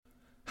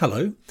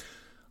Hello,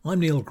 I'm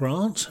Neil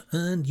Grant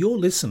and you're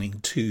listening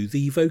to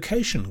the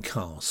Vocation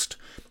Cast,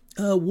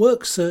 a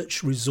work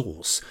search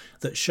resource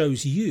that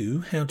shows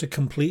you how to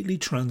completely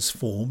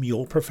transform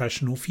your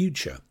professional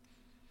future.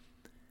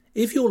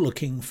 If you're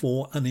looking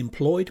for an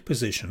employed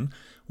position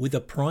with a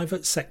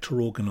private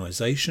sector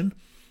organisation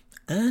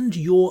and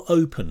you're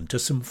open to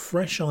some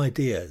fresh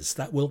ideas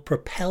that will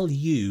propel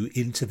you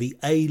into the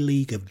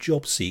A-League of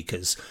job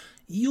seekers,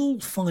 you'll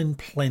find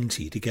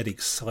plenty to get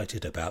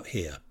excited about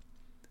here.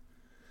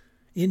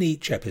 In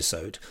each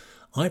episode,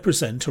 I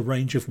present a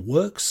range of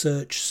work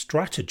search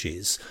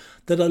strategies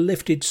that are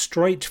lifted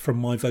straight from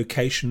my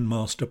Vocation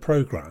Master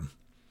programme.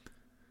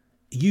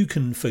 You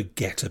can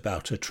forget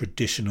about a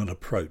traditional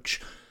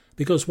approach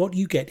because what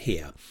you get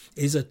here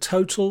is a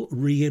total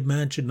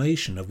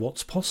reimagination of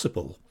what's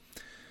possible.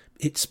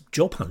 It's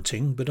job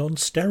hunting but on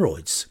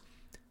steroids.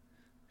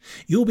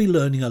 You'll be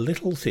learning a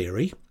little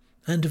theory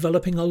and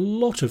developing a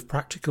lot of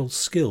practical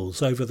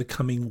skills over the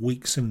coming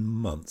weeks and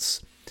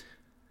months.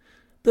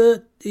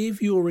 But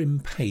if you're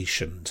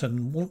impatient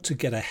and want to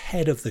get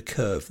ahead of the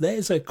curve,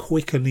 there's a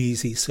quick and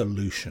easy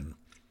solution.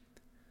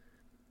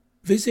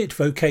 Visit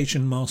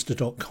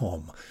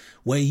vocationmaster.com,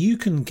 where you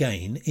can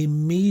gain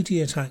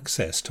immediate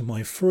access to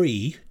my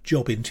free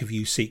Job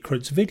Interview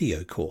Secrets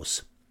video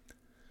course.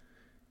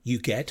 You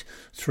get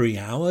 3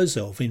 hours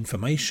of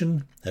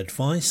information,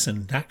 advice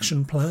and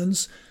action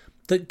plans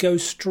that go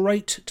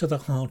straight to the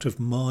heart of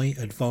my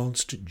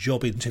advanced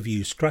job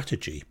interview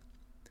strategy.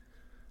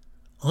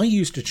 I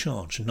used to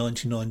charge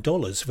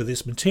 $99 for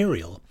this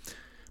material,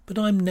 but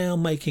I'm now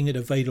making it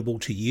available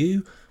to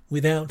you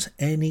without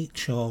any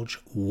charge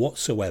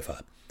whatsoever,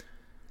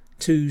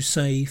 to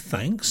say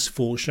thanks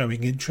for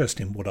showing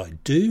interest in what I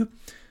do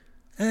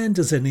and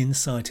as an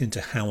insight into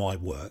how I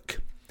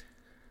work.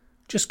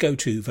 Just go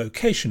to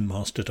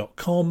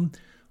vocationmaster.com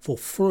for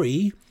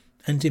free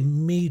and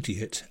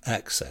immediate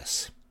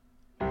access.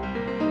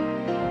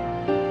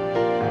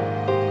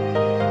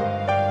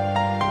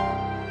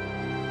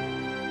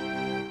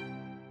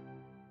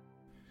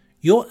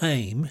 Your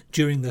aim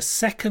during the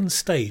second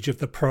stage of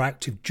the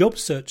proactive job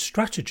search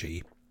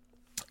strategy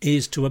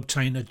is to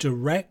obtain a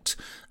direct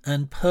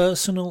and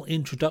personal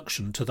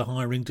introduction to the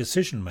hiring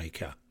decision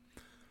maker.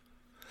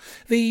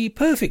 The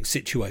perfect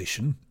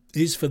situation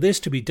is for this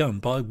to be done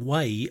by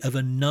way of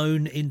a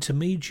known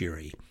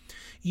intermediary,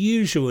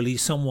 usually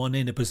someone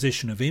in a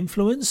position of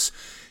influence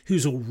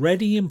who's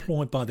already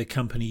employed by the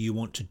company you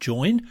want to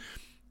join,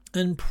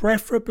 and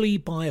preferably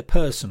by a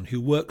person who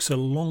works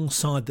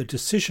alongside the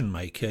decision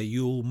maker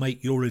you'll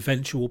make your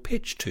eventual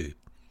pitch to.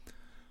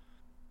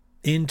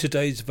 In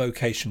today's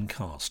Vocation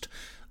Cast,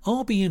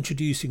 I'll be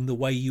introducing the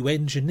way you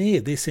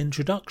engineer this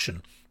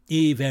introduction,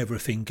 if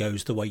everything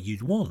goes the way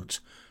you'd want.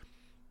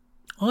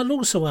 I'll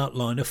also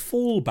outline a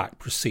fallback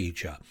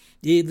procedure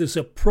if there's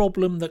a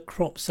problem that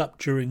crops up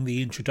during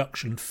the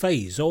introduction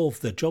phase of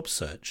the job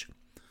search.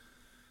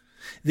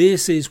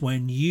 This is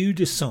when you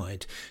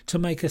decide to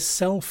make a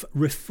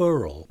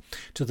self-referral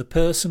to the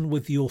person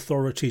with the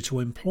authority to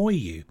employ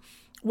you,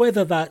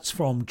 whether that's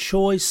from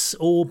choice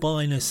or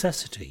by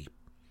necessity.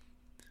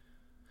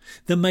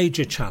 The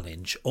major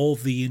challenge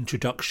of the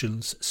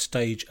introductions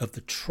stage of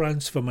the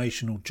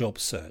transformational job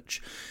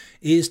search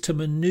is to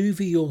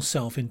manoeuvre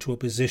yourself into a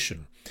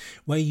position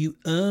where you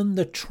earn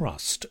the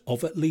trust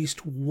of at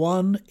least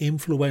one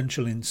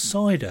influential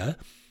insider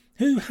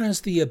who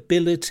has the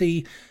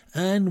ability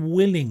and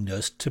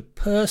willingness to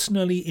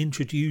personally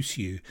introduce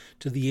you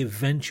to the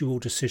eventual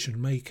decision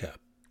maker.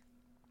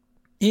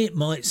 It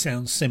might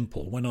sound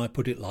simple when I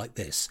put it like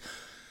this,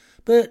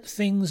 but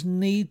things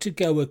need to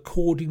go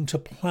according to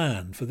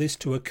plan for this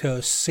to occur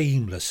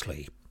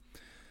seamlessly.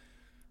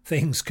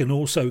 Things can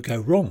also go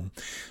wrong,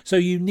 so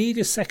you need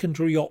a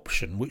secondary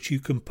option which you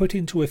can put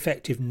into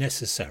effect if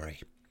necessary.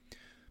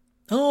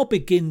 I'll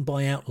begin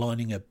by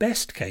outlining a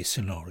best case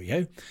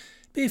scenario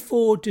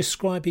before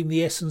describing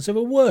the essence of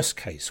a worst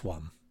case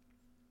one.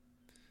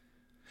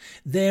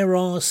 There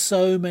are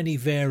so many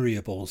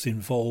variables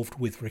involved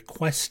with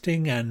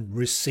requesting and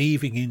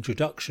receiving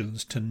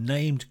introductions to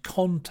named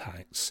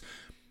contacts,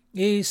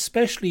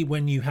 especially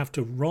when you have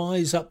to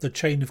rise up the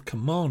chain of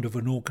command of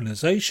an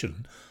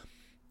organisation,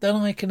 that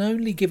I can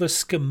only give a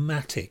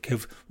schematic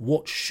of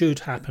what should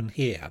happen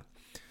here.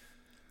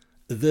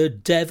 The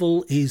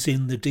devil is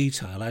in the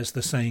detail, as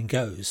the saying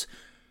goes,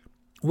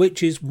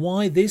 which is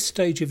why this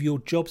stage of your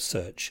job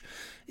search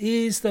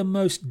is the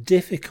most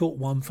difficult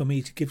one for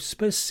me to give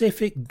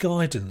specific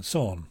guidance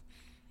on.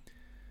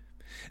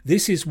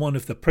 This is one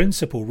of the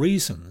principal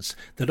reasons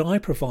that I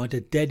provide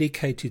a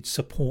dedicated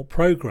support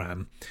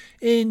program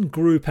in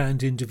group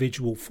and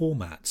individual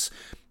formats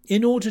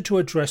in order to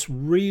address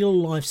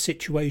real-life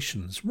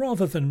situations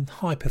rather than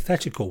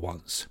hypothetical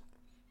ones.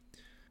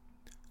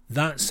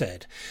 That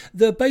said,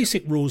 the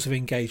basic rules of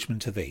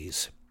engagement are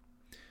these.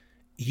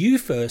 You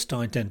first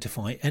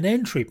identify an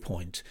entry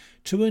point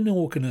to an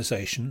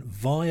organisation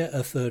via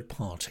a third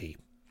party.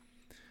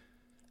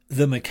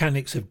 The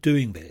mechanics of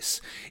doing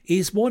this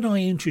is what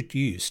I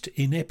introduced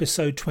in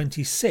episode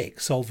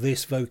 26 of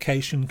this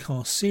Vocation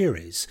Cast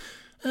series,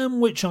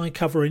 and which I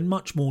cover in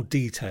much more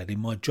detail in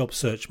my job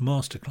search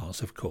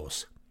masterclass, of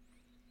course.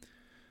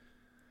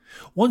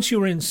 Once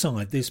you're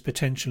inside this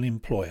potential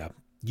employer,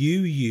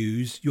 you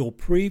use your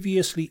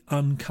previously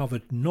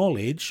uncovered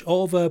knowledge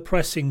of a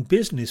pressing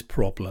business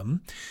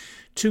problem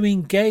to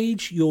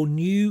engage your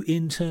new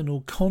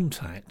internal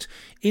contact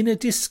in a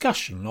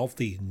discussion of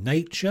the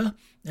nature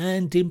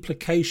and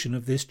implication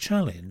of this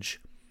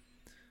challenge.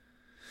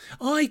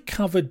 I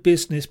covered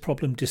business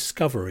problem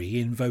discovery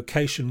in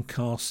Vocation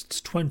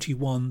casts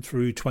 21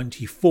 through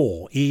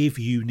 24 if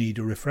you need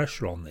a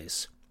refresher on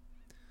this.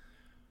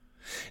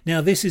 Now,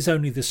 this is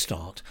only the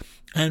start,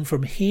 and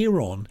from here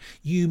on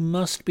you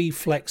must be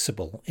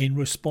flexible in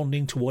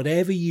responding to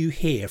whatever you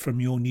hear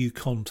from your new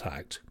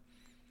contact.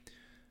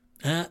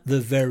 At the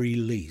very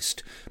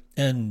least,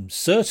 and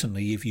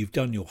certainly if you've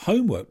done your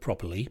homework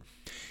properly,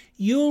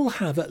 you'll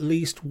have at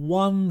least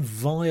one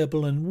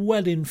viable and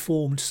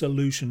well-informed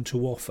solution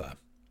to offer.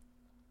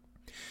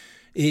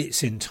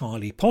 It's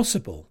entirely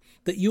possible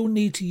that you'll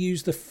need to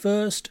use the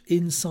first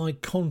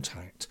inside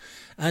contact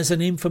as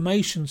an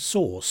information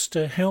source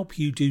to help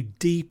you do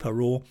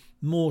deeper or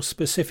more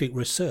specific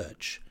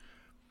research.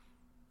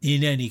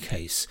 In any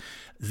case,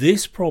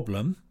 this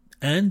problem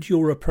and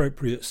your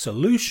appropriate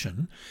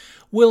solution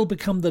will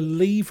become the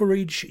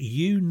leverage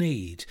you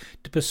need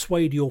to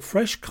persuade your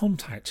fresh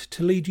contact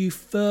to lead you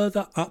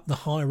further up the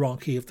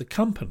hierarchy of the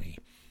company,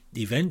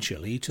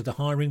 eventually to the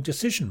hiring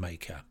decision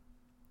maker.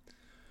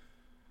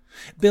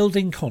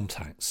 Building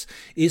contacts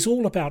is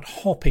all about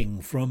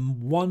hopping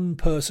from one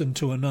person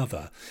to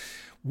another,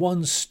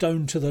 one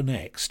stone to the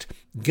next,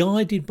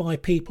 guided by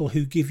people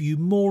who give you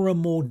more and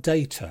more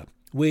data,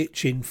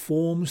 which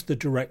informs the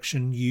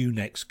direction you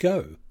next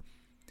go.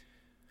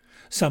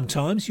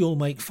 Sometimes you'll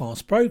make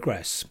fast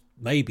progress,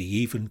 maybe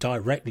even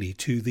directly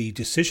to the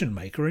decision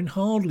maker in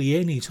hardly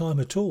any time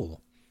at all.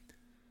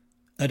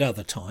 At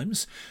other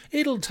times,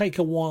 it'll take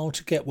a while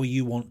to get where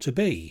you want to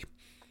be.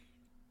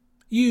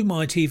 You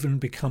might even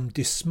become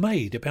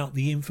dismayed about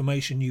the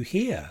information you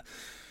hear,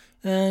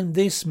 and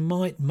this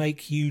might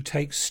make you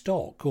take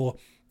stock or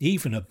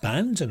even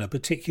abandon a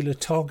particular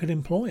target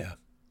employer.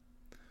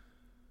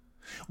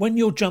 When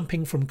you're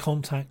jumping from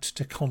contact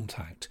to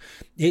contact,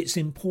 it's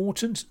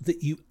important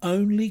that you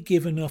only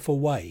give enough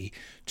away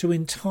to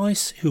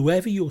entice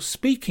whoever you're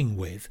speaking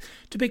with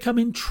to become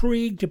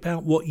intrigued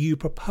about what you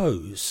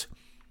propose.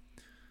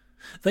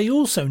 They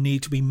also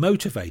need to be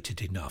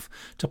motivated enough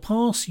to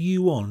pass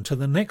you on to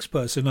the next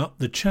person up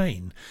the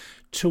chain,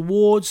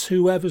 towards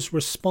whoever's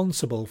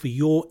responsible for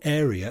your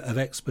area of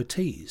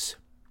expertise.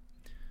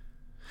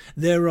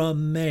 There are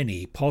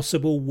many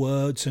possible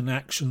words and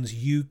actions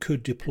you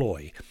could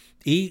deploy,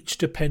 each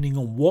depending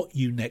on what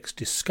you next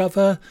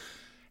discover,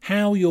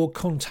 how your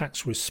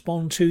contacts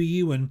respond to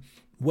you, and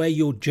where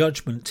your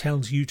judgment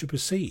tells you to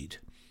proceed.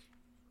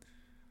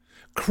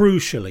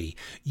 Crucially,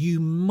 you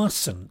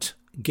mustn't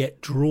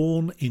get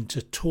drawn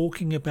into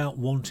talking about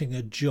wanting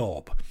a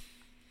job.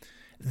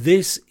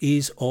 This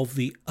is of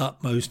the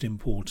utmost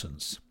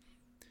importance.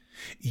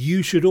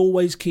 You should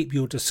always keep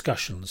your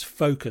discussions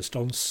focused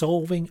on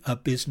solving a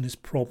business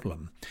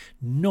problem,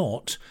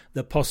 not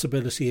the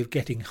possibility of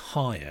getting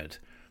hired.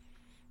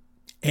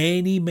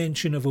 Any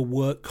mention of a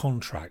work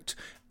contract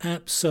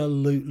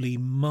absolutely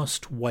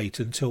must wait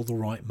until the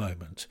right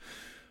moment.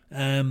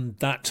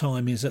 That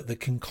time is at the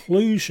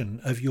conclusion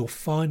of your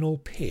final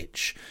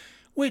pitch,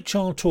 which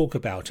I'll talk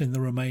about in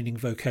the remaining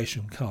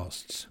Vocation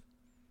casts.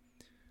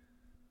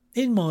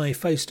 In my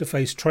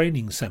face-to-face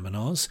training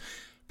seminars,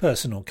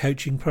 personal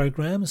coaching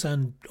programs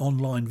and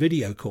online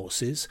video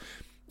courses,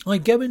 I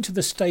go into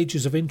the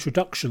stages of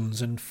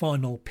introductions and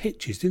final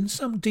pitches in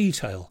some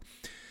detail,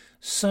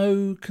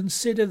 so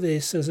consider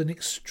this as an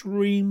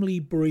extremely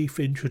brief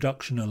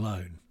introduction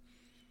alone.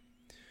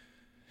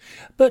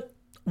 But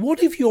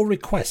what if your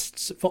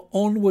requests for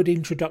onward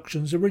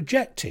introductions are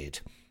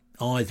rejected,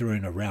 either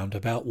in a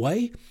roundabout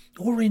way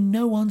or in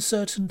no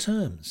uncertain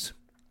terms?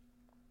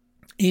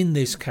 In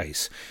this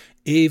case,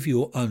 if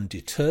you're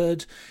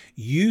undeterred,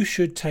 you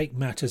should take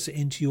matters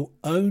into your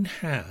own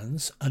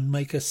hands and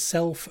make a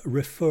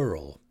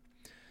self-referral.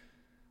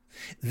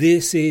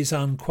 This is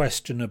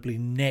unquestionably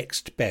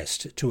next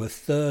best to a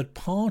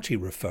third-party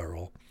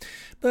referral,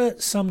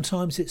 but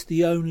sometimes it's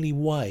the only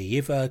way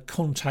if a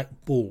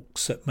contact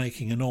balks at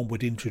making an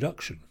onward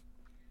introduction.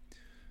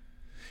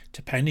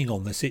 Depending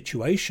on the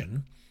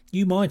situation,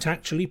 you might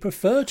actually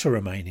prefer to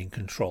remain in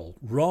control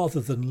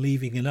rather than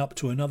leaving it up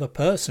to another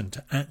person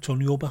to act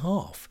on your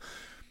behalf,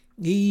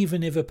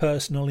 even if a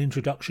personal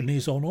introduction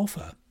is on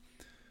offer.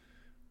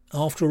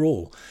 After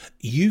all,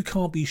 you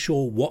can't be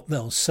sure what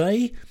they'll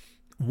say,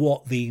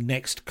 what the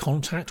next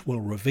contact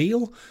will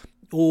reveal,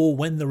 or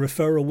when the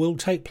referral will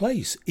take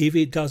place, if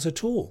it does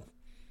at all.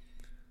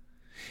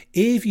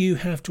 If you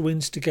have to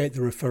instigate the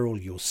referral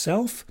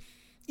yourself,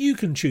 you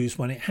can choose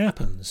when it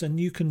happens, and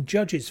you can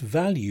judge its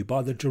value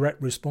by the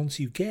direct response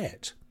you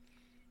get.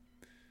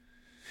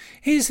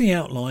 Here's the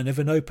outline of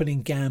an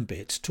opening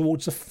gambit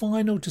towards a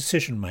final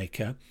decision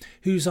maker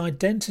whose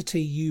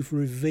identity you've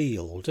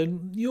revealed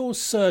and you're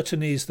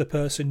certain is the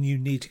person you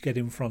need to get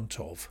in front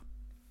of.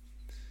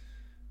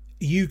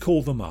 You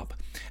call them up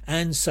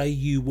and say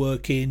you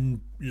work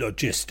in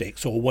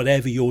logistics or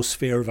whatever your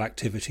sphere of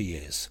activity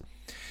is.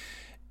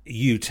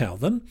 You tell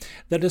them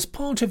that as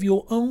part of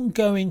your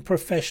ongoing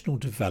professional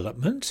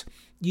development,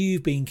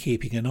 you've been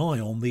keeping an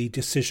eye on the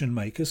decision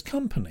maker's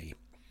company.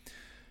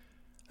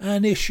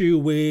 An issue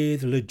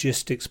with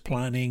logistics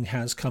planning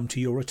has come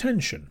to your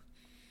attention.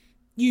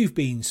 You've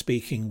been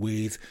speaking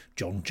with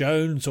John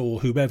Jones or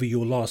whoever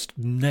your last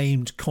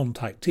named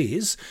contact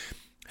is,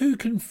 who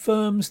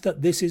confirms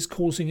that this is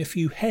causing a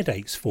few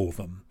headaches for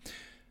them.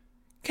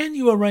 Can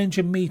you arrange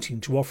a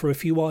meeting to offer a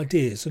few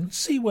ideas and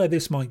see where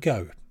this might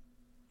go?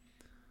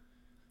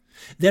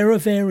 There are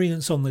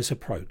variants on this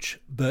approach,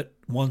 but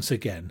once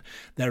again,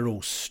 they're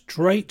all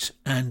straight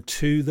and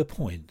to the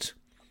point.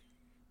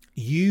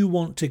 You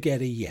want to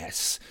get a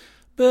yes,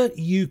 but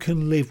you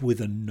can live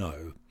with a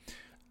no.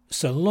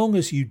 So long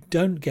as you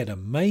don't get a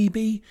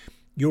maybe,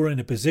 you're in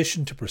a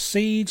position to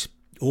proceed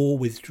or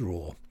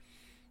withdraw.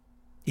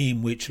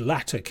 In which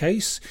latter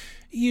case,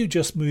 you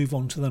just move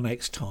on to the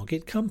next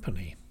target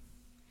company.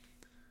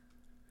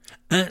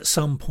 At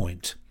some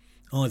point,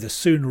 either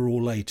sooner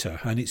or later,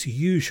 and it's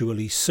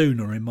usually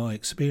sooner in my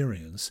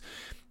experience,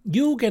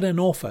 you'll get an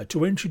offer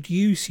to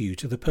introduce you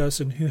to the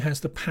person who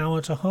has the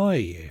power to hire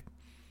you.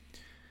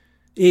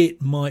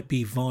 It might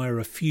be via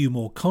a few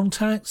more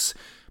contacts,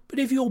 but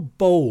if you're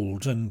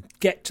bold and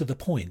get to the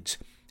point,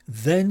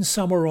 then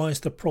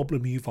summarise the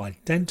problem you've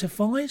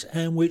identified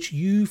and which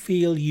you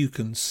feel you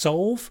can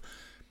solve,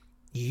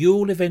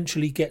 you'll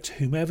eventually get to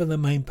whomever the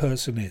main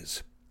person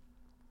is.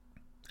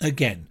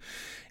 Again,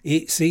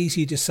 it's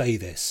easy to say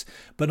this,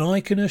 but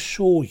I can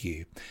assure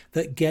you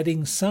that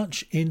getting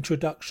such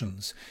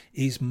introductions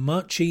is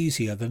much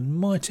easier than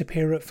might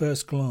appear at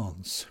first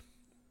glance.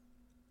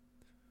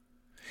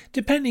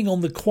 Depending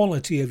on the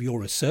quality of your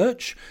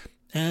research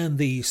and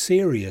the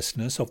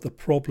seriousness of the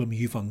problem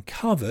you've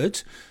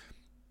uncovered,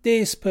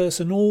 this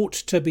person ought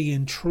to be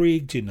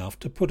intrigued enough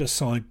to put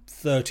aside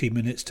 30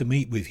 minutes to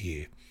meet with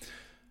you.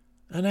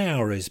 An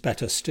hour is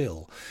better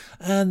still,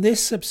 and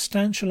this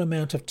substantial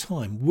amount of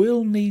time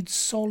will need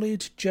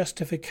solid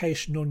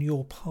justification on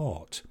your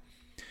part.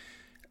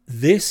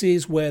 This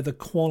is where the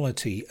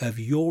quality of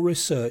your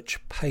research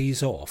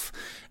pays off,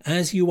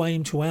 as you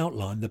aim to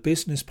outline the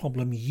business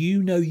problem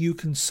you know you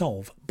can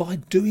solve by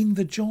doing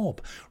the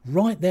job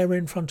right there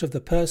in front of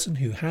the person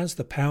who has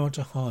the power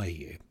to hire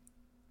you.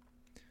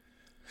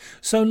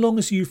 So long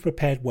as you've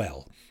prepared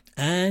well,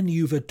 and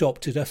you've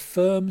adopted a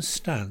firm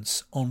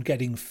stance on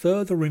getting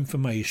further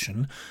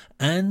information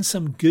and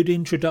some good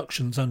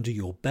introductions under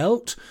your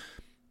belt,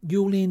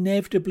 you'll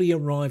inevitably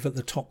arrive at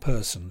the top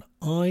person,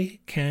 I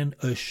can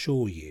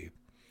assure you.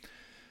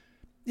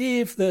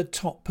 If the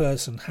top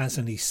person has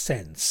any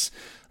sense,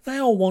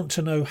 they'll want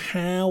to know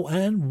how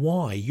and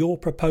why your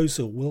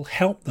proposal will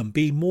help them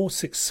be more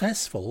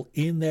successful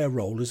in their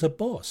role as a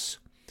boss.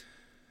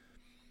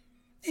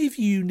 If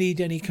you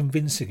need any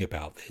convincing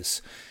about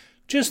this,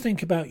 just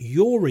think about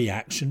your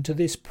reaction to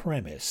this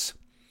premise.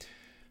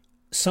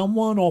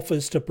 Someone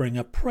offers to bring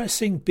a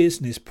pressing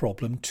business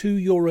problem to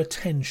your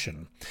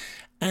attention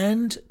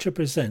and to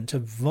present a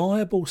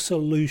viable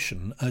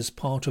solution as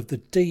part of the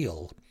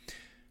deal.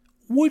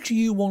 Would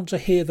you want to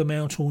hear them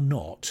out or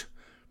not?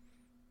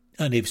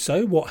 And if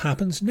so, what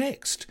happens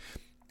next?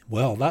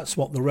 Well, that's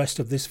what the rest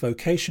of this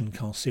Vocation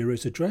cast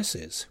series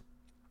addresses.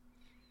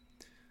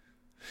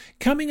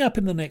 Coming up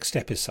in the next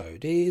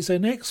episode is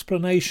an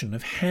explanation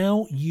of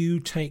how you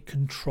take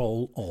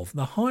control of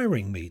the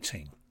hiring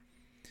meeting.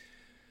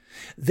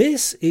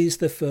 This is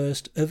the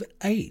first of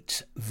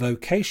 8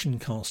 Vocation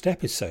cast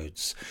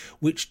episodes,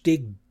 which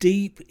dig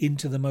deep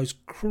into the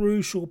most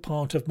crucial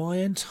part of my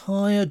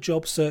entire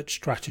job search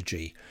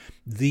strategy,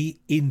 the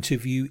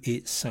interview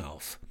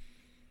itself.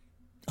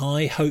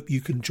 I hope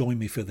you can join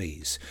me for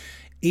these,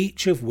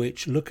 each of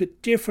which look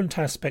at different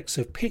aspects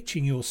of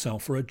pitching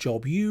yourself for a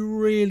job you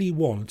really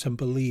want and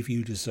believe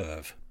you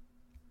deserve.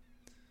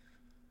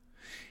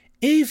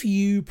 If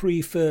you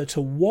prefer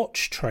to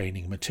watch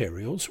training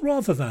materials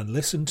rather than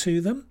listen to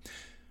them,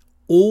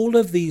 all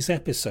of these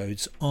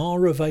episodes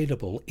are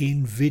available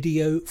in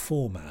video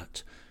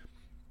format.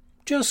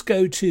 Just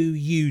go to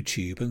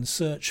YouTube and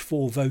search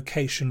for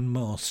Vocation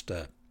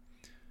Master.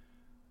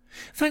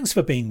 Thanks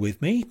for being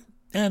with me,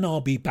 and I'll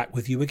be back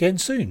with you again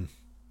soon.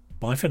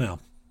 Bye for now.